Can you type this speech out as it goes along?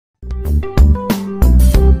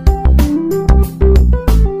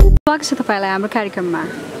स्वागत छ तपाईलाई हाम्रो कार्यक्रममा।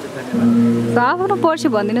 आफ्नो परिचय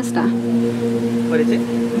भनिदिनुस् न। परिचय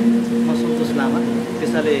म सन्तोष लामा,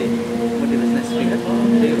 पेसाले मोटिभेसनल स्पिकर,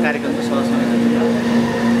 यो कार्यक्रमको सहसंयोजक।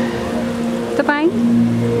 तपाई?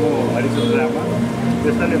 म हरिचन्द्र लामा,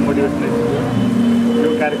 पेसाले मोटिभेसनल स्पिकर, यो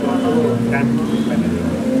कार्यक्रमको म्यानेजर।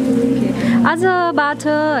 आजबाट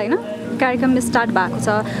हैन कार्यक्रम स्टार्ट भएको छ।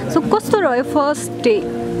 सो कस्तो रह्यो फर्स्ट डे?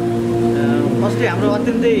 फर्स्ट डे हाम्रो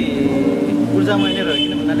अत्यन्तै ऊर्जामय नै रह्यो,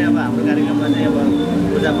 किन भन्नाले अब हाम्रो कार्यक्रममा चाहिँ अब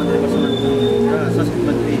ऊर्जा मन्त्री वर्षमान र संस्कृति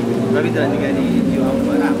मन्त्री रविन्द्र अधिकारीज्यू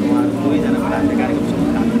आउनुभएर हाम्रो दुवैजनाबाट हामीले कार्यक्रम सुरु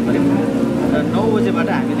गऱ्यौँ र 9 बजेबाट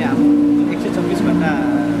हामीले हाम्रो 126 घन्टा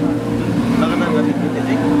लगातार गर्ने थियो त्यो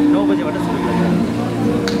चाहिँ 9 बजेबाट सुरु गऱ्यौँ।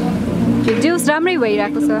 जेउस राम्रै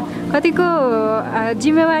भइरहेको छ। कतिको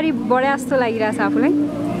जिम्मेवारी बढे जस्तो लागिरहेछ आफूलाई?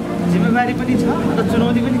 जिम्मेवारी पनि छ र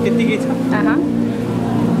चुनौती पनि त्यत्तिकै छ।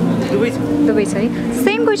 दुवै छ है।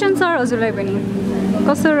 सेम क्वेसन सर हजुरलाई पनि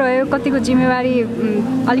कस्तो रह्यो? कतिको जिम्मेवारी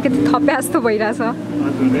अलिकति थपे जस्तो भइरहेछ?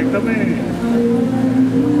 हजुर एकदमै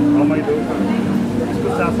रमाइलो। यसको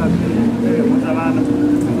साथसाथै ऊर्जावान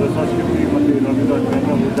हाम्रो संस्कृति मन्त्री रविन्द्र अधिकारी र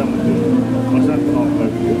ऊर्जा मन्त्री वर्षमान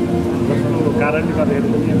आउनुभएको जसको कारणले गर्दाखेरि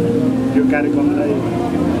पनि यो कार्यक्रमलाई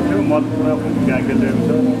त्यो महत्त्वपूर्ण भूमिका खेलिरहेको छ।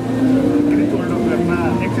 गिनिज वर्ल्ड रेकर्डमा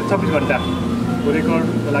 126 घन्टाको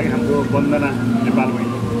रेकर्डको लागि हाम्रो वन्दना नेपाल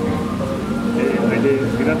बहिनी अहिले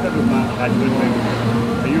निरन्तर रूपमा कार्य गरिरहेको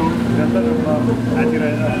छ। यो निरन्तर रूपमा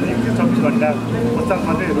आइरहेर 126 घन्टा पश्चात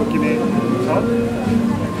मात्रै रोकिने छ।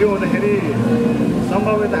 त्यो हुँदाखेरि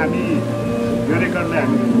सम्भवतः हामी यो रेकर्डलाई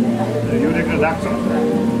यो रेकर्ड राख्छौँ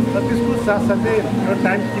र त्यसको साथसाथै यो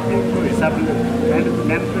टाइम किपिङको हिसाबले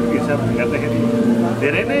म्यानेजमेन्टको हिसाबले हेर्दाखेरि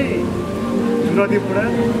धेरै नै चुनौतीपूर्ण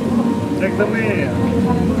एकदमै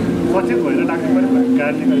सचेत भएर राख्नुपर्ने भएको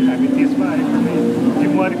कारणले गर्दा हामी त्यसमा एकदमै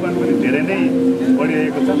जिम्मेवारीपन पनि धेरै नै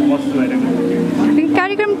बढिरहेको छ, महसुस भइरहेको छ।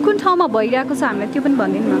 कार्यक्रम कुन ठाउँमा भइरहेको छ हामीलाई त्यो पनि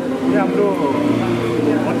भनिदिनु न। यो हाम्रो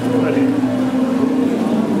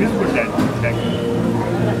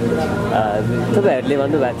तपाईँहरूले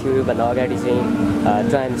भन्नुभएको थियो योभन्दा अगाडि चाहिँ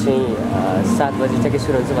टाइम चाहिँ 7 बजी ठ्याक्कै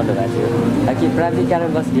सुरु हुन्छ भन्नुभएको थियो कि प्राविधिक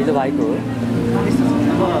कारणवश ढिलो भएको हो।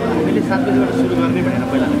 अब हामीले 7 बजीबाट सुरु गर्ने भनेर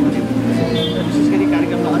पहिला विशेष गरी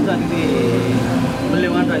कार्यक्रमलाई अझ अलिकति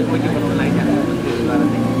मूल्यवान र उपयोगी बनाउनको लागि हाम्रो मन्त्रीद्वारा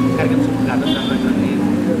चाहिँ कार्यक्रम उद्घाटन राम्रो गर्ने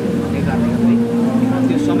भन्ने कारणले गर्दै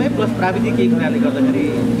त्यो समय प्लस प्राविधिक केही कुराले गर्दाखेरि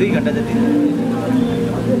 2 घन्टा जति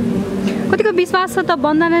कतिको विश्वास छ त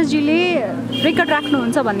वन्दनाजीले रेकर्ड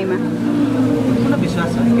राख्नुहुन्छ भन्नेमा? पूर्ण विश्वास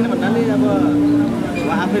छ, किन भन्नाले अब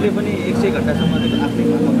उहाँ आफैले पनि 100 घन्टासम्म आफ्नै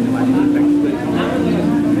घरमा पनि उहाँले प्र्याक्टिस गरेको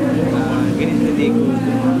गिनिजले दिएको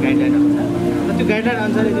गाइडलाइन अनुसार र त्यो गाइडलाइन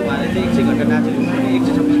अनुसार उहाँले चाहिँ 100 घन्टा नाचेको पनि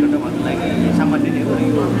 126 घन्टा भन्नु लागि सामान्य नै हो र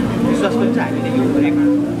यो विश्वास पनि चाहिँ हामीले यो रेकर्ड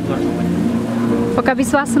गर्छौँ पनि। पक्का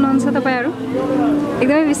विश्वास हुनुहुन्छ तपाईँहरू?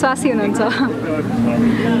 एकदमै विश्वासी हुनुहुन्छ।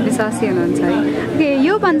 विश्वासी हुनुहुन्छ है।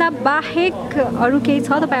 योभन्दा बाहेक अरू केही छ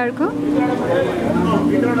तपाईँहरूको?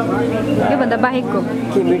 योभन्दा बाहेकको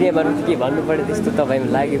के मिडियामा के भन्नुपर्ने त्यस्तो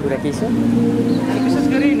तपाईँलाई लागेको कुरा केही छ? विशेष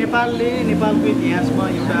गरी नेपालले नेपालको इतिहासमा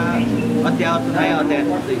एउटा अध्याय नयाँ अध्याय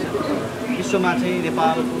खोज्दैछ। विश्वमा चाहिँ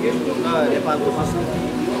नेपालको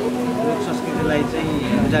संस्कृतिलाई चाहिँ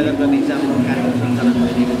उजागर गर्ने हिसाबले कार्यक्रम सञ्चालन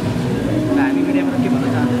गरिरहेको छ र हामी मिडियामा के भन्न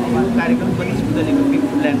चाहन्छौँ, यो कार्यक्रम 25 बुधलेको बिग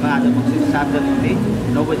फुडल्यान्डमा आज मङ्सिर 7 गते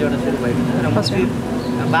 9 बजीबाट सुरु भएको छ र मङ्सिर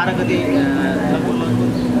 12 गते लगभग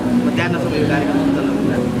मध्याहसम्म यो कार्यक्रम सञ्चालन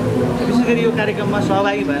हुन्छ। विशेष गरी यो कार्यक्रममा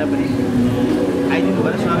सहभागी भएर पनि आइदिनु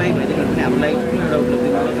भएर सहभागी भइदिनु पनि हाम्रो लागि ठुलो एउटा उपलब्धि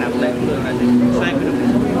भयो, हाम्रो लागि ठुलो एउटा चाहिँ सहयोग पनि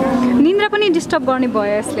हुन्छ। निन्द्रा पनि डिस्टर्ब गर्ने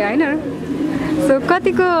भयो यसले होइन? सो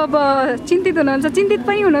कतिको अब चिन्तित हुनुहुन्छ? चिन्तित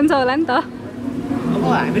पनि हुनुहुन्छ होला नि त? अब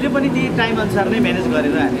हामीले पनि त्यही टाइम अनुसार नै म्यानेज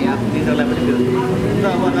गरेर हामी आफ्नो निन्द्रालाई पनि त्यो र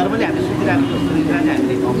अब नर्मली हामी सुतिरहेको जस्तो निन्द्रा चाहिँ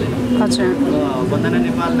हामीले पाउँदैनौँ। हजुर। वन्दना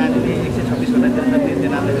नेपाल नानीले 126 घन्टा नानीले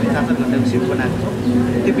 4-4 घन्टाको सिफ्ट बनाएको छौँ।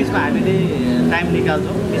 त्यो बिचमा हामीले टाइम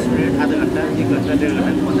निकाल्छौँ 20 मिनट, आधा घन्टा, 1 घन्टा, 1.5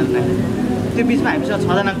 घन्टाको वन्दना नानी। त्यो बिचमा हामीसँग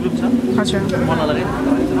 6 जना ग्रुप छ। हजुर। मलाई लगायत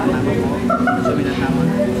सोभिना तामाङ,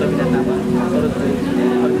 सरोजपुरी,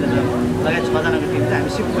 लगायत 6 जनाको टिम चाहिँ हामी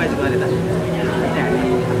सिफ्ट वाइज गरेर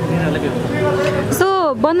सो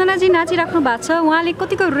वन्दनाजी नाचिराख्नु भएको छ, उहाँले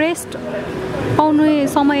कतिको रेस्ट पाउने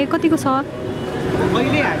समय कतिको छ?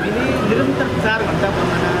 अहिले हामीले निरन्तर 4 घन्टा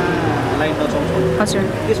वन्दनालाई नचाउँछौँ। हजुर।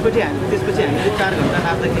 त्यसपछि हामीले 4 घन्टा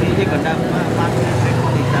नाच्दाखेरि 1 घन्टामा 5 मिनट ब्रेक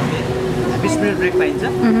पाउने हिसाबले 20 मिनट ब्रेक पाइन्छ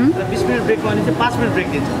र 20 मिनट ब्रेक पाउने चाहिँ 5 मिनट ब्रेक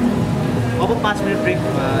दिन्छ। अब 5 मिनट ब्रेक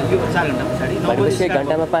यो 4 घन्टा पछाडि 9 बजे 1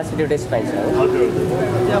 घन्टामा 5 मिनट रेस्ट पाइन्छ।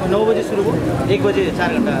 अब 9 बजे सुरु भयो, 1 बजे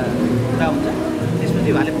 4 घन्टा पुरा हुन्छ। त्यसपछि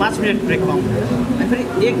त्यसपछि उहाँले 5 मिनट ब्रेक पाउनुहुन्छ अनि फेरि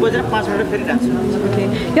 1 बजेर 5 मिनट फेरि डान्स हुन्छ। ओके,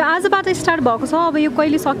 यो आजबाट स्टार्ट भएको छ, अब यो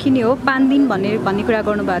कहिले सकिने हो 5 दिन भन्ने कुरा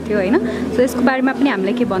गर्नुभएको थियो होइन, सो यसको बारेमा पनि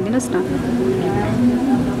हामीलाई के भनिदिनुहोस् न।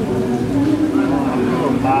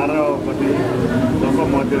 12 बजे जब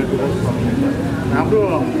मध्यतिर सकिन्छ। हाम्रो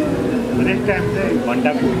रेस्ट टाइम चाहिँ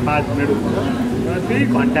घन्टाको 5 मिनट हुन्छ र त्यही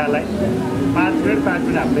घन्टालाई 5 मिनट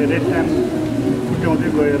हामीले रेस्ट टाइम छुट्याउँदै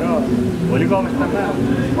गएर भोलिको अवस्थामा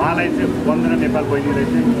उहाँलाई चाहिँ वन्दना नेपाल बहिनीलाई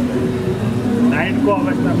चाहिँ नाइटको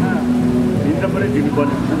अवस्थामा निद्रा पनि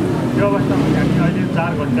दिनुपर्ने हुन्छ। त्यो अवस्थामा हामी अहिले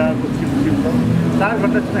 4 घन्टाको सिफ्ट छ। 4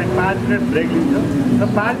 घन्टा चाहिँ 5 मिनट ब्रेक लिन्छ र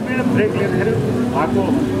 5 मिनट ब्रेक लिँदाखेरि उहाँको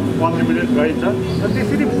 15 मिनट गइन्छ र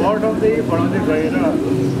त्यसरी बढाउँदै गएर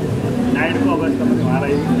नाइटको अवस्थामा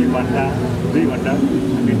उहाँलाई 1 घन्टा 2 घन्टा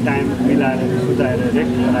हामी टाइम मिलाएर सुताएर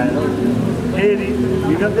रेस्ट गराएर फेरि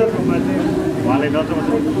निरन्तर रूपमा चाहिँ उहाँलाई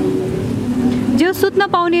नचाउँछौँ। जो सुत्न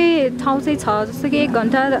पाउने ठाउँ चाहिँ छ, जस्तो कि 1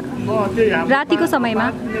 घन्टा रातिको समयमा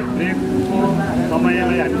ब्रेकको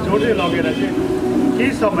समयलाई हामी जोड्दै लगेर चाहिँ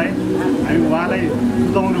केही समय हामी उहाँलाई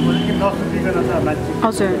सुताउनु पर्छ कि नसुतिकन त मान्छे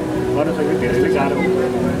हजुर गर्न सक्यो धेरै गाह्रो हुन्छ।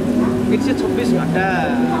 126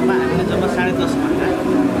 घन्टामा हामीले जब 10.5 घन्टा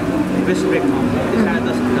रेस्ट ब्रेक पाउँछ, त्यो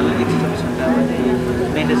 10.5 घन्टालाई 126 घन्टामा चाहिँ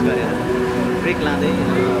म्यानेज गरेर ब्रेक लाँदै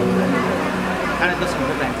 10.5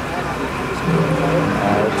 घन्टा टाइम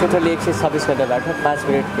टोटली 126 घन्टाबाट 5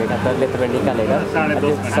 मिनट घन्टाले तपाईँ निकालेर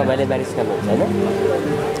समयले म्यानेज गर्नुहुन्छ होइन।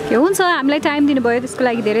 के हुन्छ, हामीलाई टाइम दिनुभयो त्यसको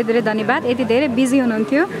लागि धेरै धेरै धन्यवाद। यति धेरै बिजी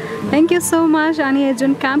हुनुहुन्थ्यो, थ्याङ्क यू सो मच। अनि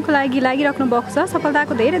जुन कामको लागि लागिराख्नु भएको छ,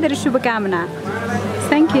 सफलताको धेरै धेरै शुभकामना।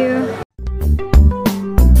 Thank you.